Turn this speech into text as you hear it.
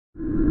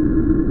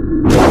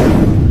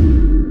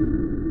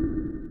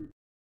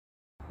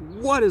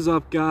What is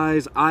up,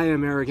 guys? I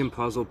am Arrogant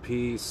Puzzle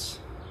Piece,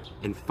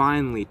 and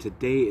finally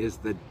today is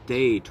the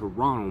day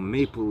Toronto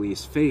Maple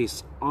Leafs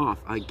face off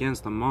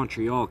against the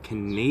Montreal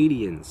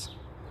Canadiens.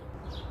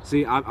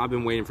 See, I've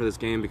been waiting for this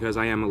game because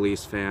I am a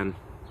Leafs fan.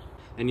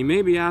 And you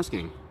may be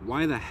asking,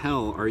 why the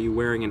hell are you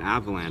wearing an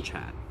Avalanche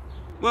hat?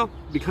 Well,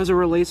 because it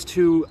relates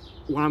to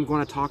what I'm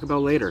going to talk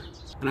about later.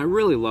 And I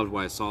really loved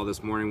what I saw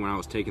this morning when I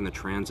was taking the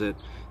transit.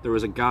 There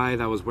was a guy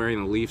that was wearing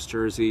a Leafs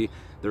jersey.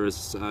 There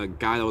was a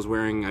guy that was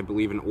wearing, I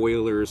believe, an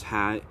Oilers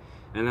hat.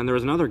 And then there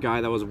was another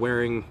guy that was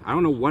wearing, I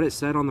don't know what it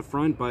said on the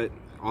front, but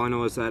all I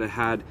know is that it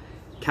had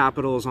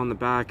Capitals on the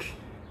back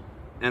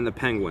and the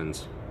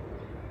Penguins.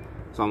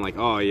 So I'm like,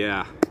 oh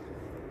yeah.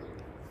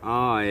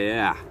 Oh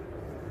yeah.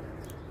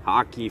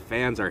 Hockey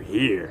fans are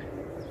here.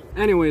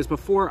 Anyways,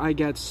 before I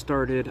get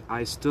started,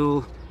 I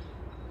still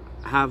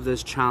have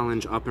this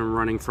challenge up and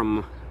running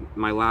from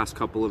my last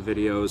couple of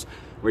videos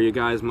where you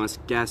guys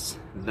must guess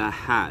the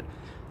hat.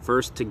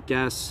 First to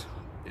guess,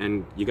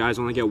 and you guys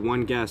only get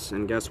one guess,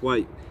 and guess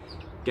what?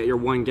 Get your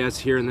one guess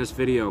here in this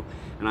video.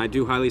 And I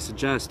do highly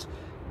suggest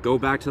go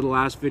back to the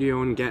last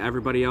video and get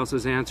everybody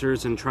else's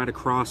answers and try to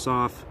cross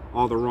off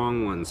all the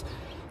wrong ones.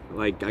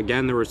 Like,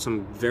 again, there were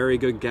some very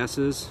good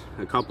guesses.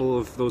 A couple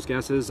of those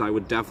guesses, I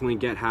would definitely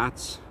get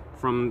hats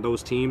from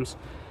those teams.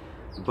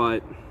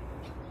 But,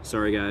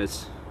 sorry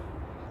guys,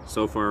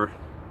 so far,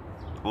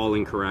 all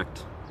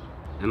incorrect.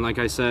 And like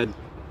I said,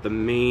 the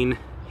main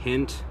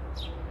hint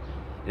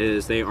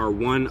is they are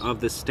one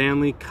of the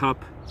Stanley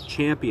Cup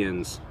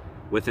champions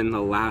within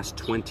the last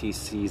 20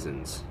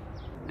 seasons.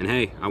 And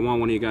hey, I want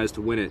one of you guys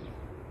to win it.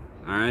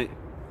 Alright?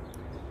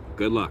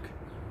 Good luck.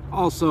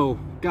 Also,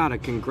 gotta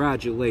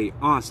congratulate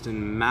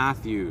Austin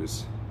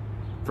Matthews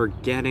for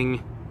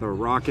getting the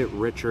Rocket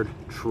Richard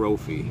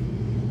Trophy.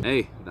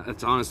 Hey,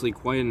 that's honestly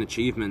quite an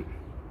achievement.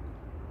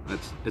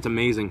 It's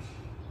amazing.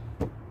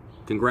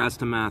 Congrats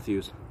to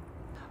Matthews.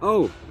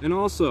 Oh, and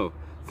also,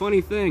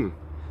 funny thing,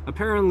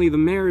 apparently the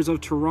mayors of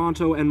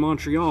Toronto and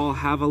Montreal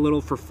have a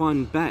little for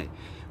fun bet.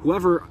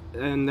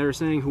 And they're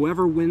saying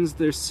whoever wins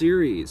their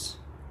series,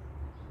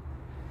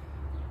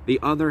 the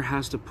other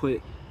has to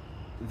put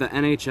the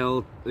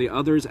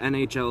other's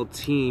NHL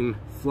team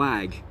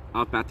flag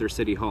up at their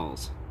city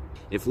halls.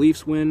 If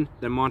Leafs win,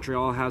 then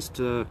Montreal has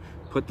to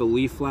put the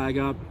Leaf flag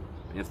up.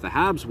 If the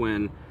Habs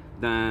win,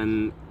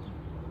 then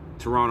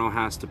Toronto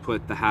has to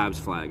put the Habs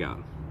flag up.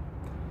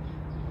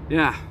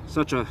 Yeah,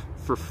 such a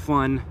for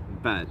fun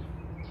bet.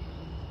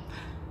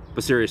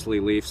 But seriously,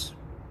 Leafs,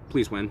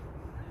 please win.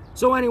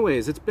 So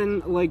anyways, it's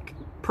been like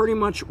pretty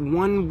much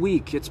 1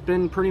 week. It's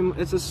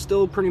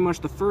still pretty much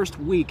the first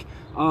week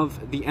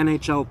of the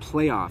NHL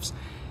playoffs.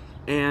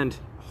 And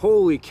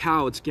holy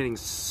cow, it's getting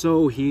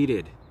so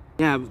heated.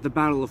 Yeah, the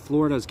Battle of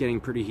Florida is getting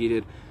pretty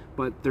heated,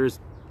 but there's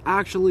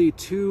actually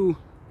two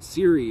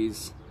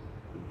series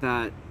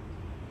that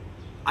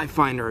I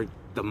find are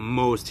the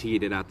most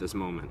heated at this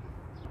moment.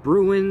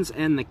 Bruins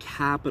and the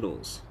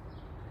Capitals.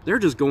 They're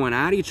just going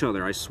at each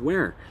other, I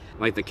swear.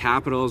 Like, the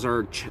Capitals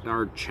are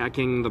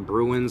checking the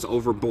Bruins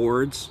over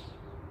boards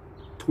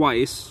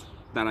twice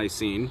that I've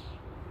seen.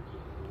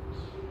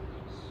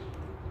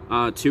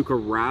 Tuukka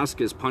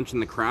Rask is punching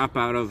the crap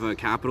out of a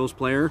Capitals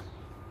player.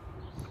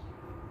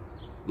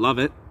 Love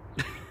it.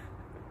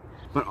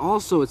 But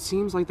also, it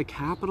seems like the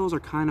Capitals are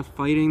kind of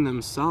fighting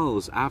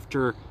themselves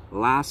after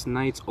last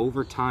night's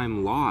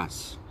overtime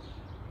loss.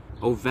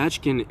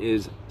 Ovechkin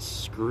is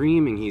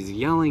screaming, he's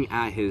yelling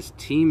at his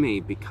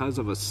teammate because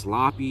of a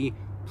sloppy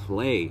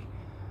play.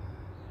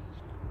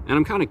 And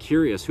I'm kind of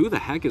curious, who the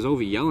heck is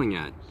Ovi yelling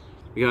at?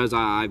 Because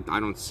I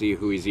don't see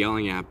who he's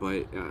yelling at,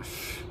 but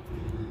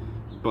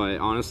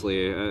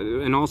honestly,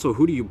 and also,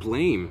 who do you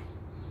blame?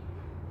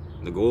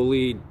 The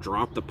goalie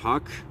dropped the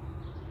puck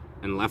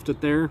and left it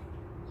there?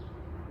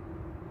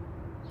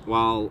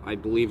 While I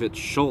believe it's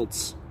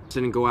Schultz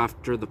didn't go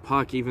after the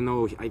puck, even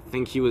though I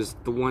think he was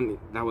the one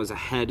that was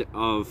ahead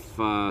of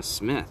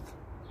Smith.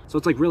 So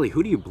it's like, really,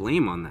 who do you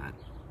blame on that?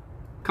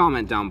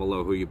 Comment down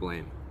below who you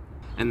blame.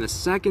 And the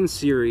second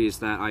series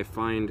that I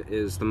find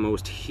is the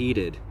most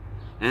heated,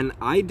 and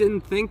I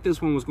didn't think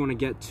this one was going to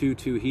get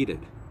too heated.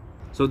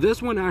 So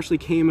this one actually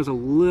came as a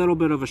little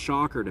bit of a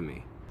shocker to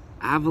me.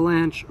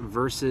 Avalanche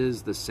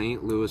versus the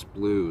St. Louis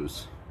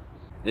Blues.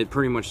 It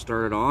pretty much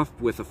started off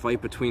with a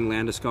fight between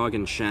Landeskog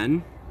and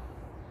Schenn.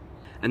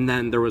 And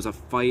then there was a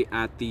fight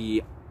at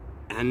the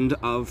end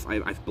of,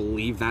 I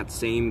believe, that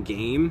same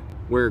game,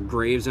 where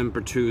Graves and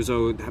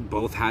Bertuzzo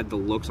both had the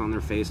looks on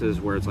their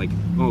faces where it's like,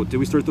 oh, did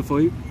we start the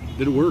fight?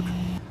 Did it work?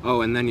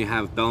 Oh, and then you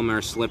have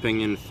Bellemare slipping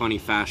in funny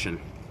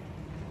fashion.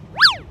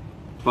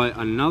 But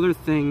another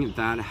thing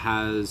that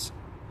has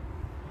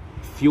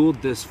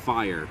fueled this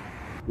fire,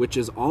 which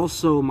is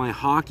also my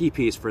hockey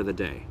piece for the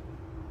day,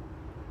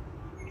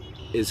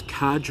 is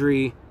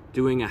Kadri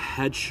doing a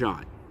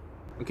headshot.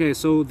 Okay,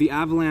 so the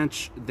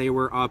Avalanche, they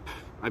were up,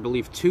 I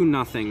believe,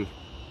 2-0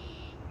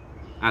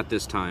 at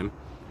this time.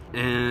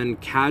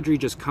 And Kadri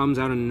just comes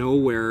out of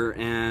nowhere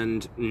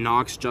and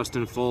knocks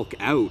Justin Faulk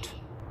out.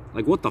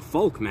 Like, what the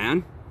Faulk,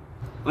 man?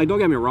 Like, don't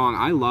get me wrong,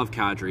 I love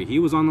Kadri. He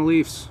was on the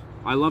Leafs.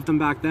 I loved him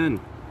back then.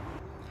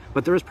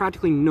 But there was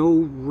practically no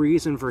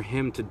reason for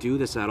him to do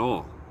this at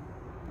all.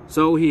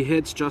 So he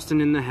hits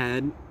Justin in the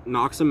head,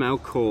 knocks him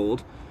out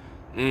cold,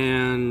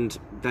 and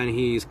then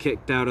he's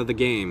kicked out of the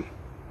game.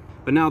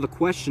 But now the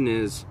question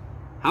is,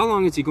 how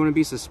long is he going to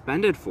be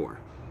suspended for?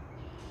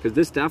 Because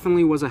this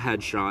definitely was a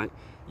headshot.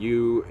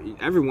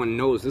 Everyone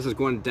knows this is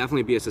going to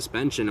definitely be a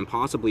suspension and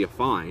possibly a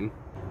fine.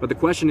 But the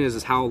question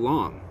is how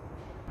long?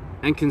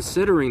 And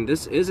considering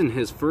this isn't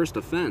his first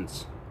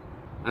offense,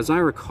 as I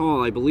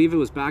recall, I believe it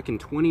was back in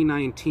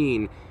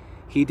 2019,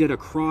 he did a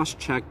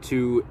cross-check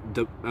to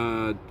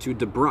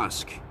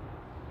DeBrusque.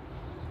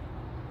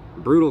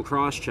 Brutal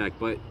cross-check,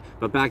 but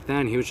back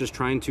then he was just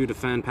trying to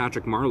defend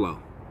Patrick Marleau.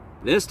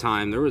 This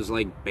time, there was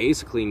like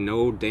basically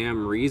no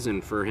damn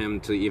reason for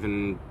him to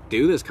even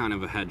do this kind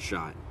of a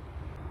headshot.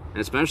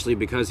 Especially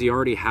because he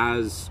already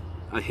has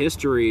a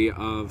history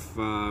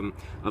of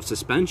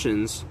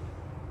suspensions.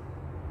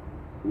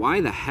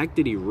 Why the heck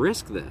did he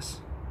risk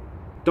this?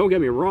 Don't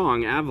get me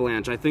wrong,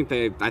 Avalanche, I think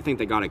they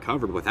got it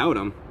covered without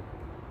him.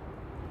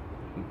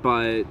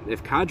 But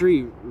if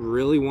Kadri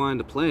really wanted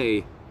to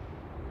play,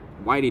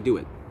 why'd he do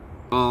it?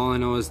 All I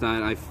know is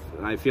that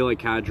I feel like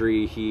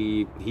Kadri,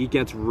 he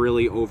gets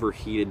really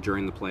overheated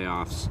during the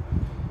playoffs,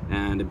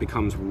 and it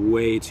becomes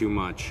way too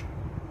much.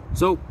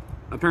 So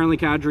apparently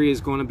Kadri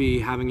is going to be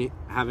having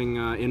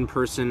an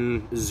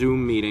in-person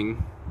Zoom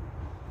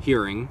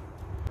hearing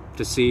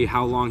to see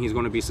how long he's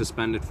going to be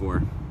suspended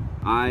for.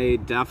 I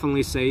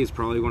definitely say he's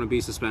probably going to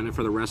be suspended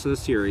for the rest of the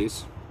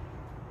series,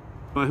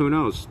 but who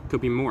knows?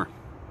 Could be more.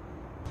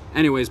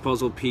 Anyways,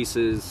 puzzle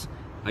pieces.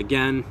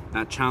 Again,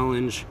 that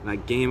challenge,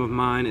 that game of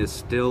mine is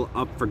still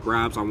up for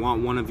grabs. I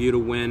want one of you to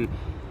win,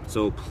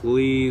 so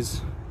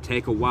please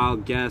take a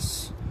wild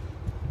guess,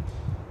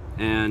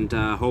 and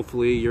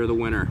hopefully you're the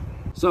winner.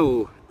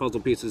 So,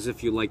 puzzle pieces,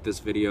 if you like this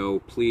video,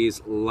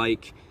 please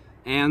like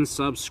and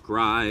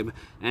subscribe,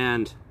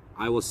 and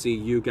I will see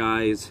you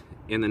guys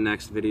in the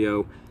next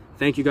video.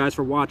 Thank you guys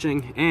for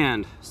watching,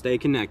 and stay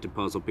connected,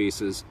 puzzle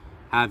pieces.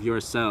 Have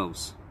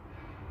yourselves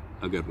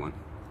a good one.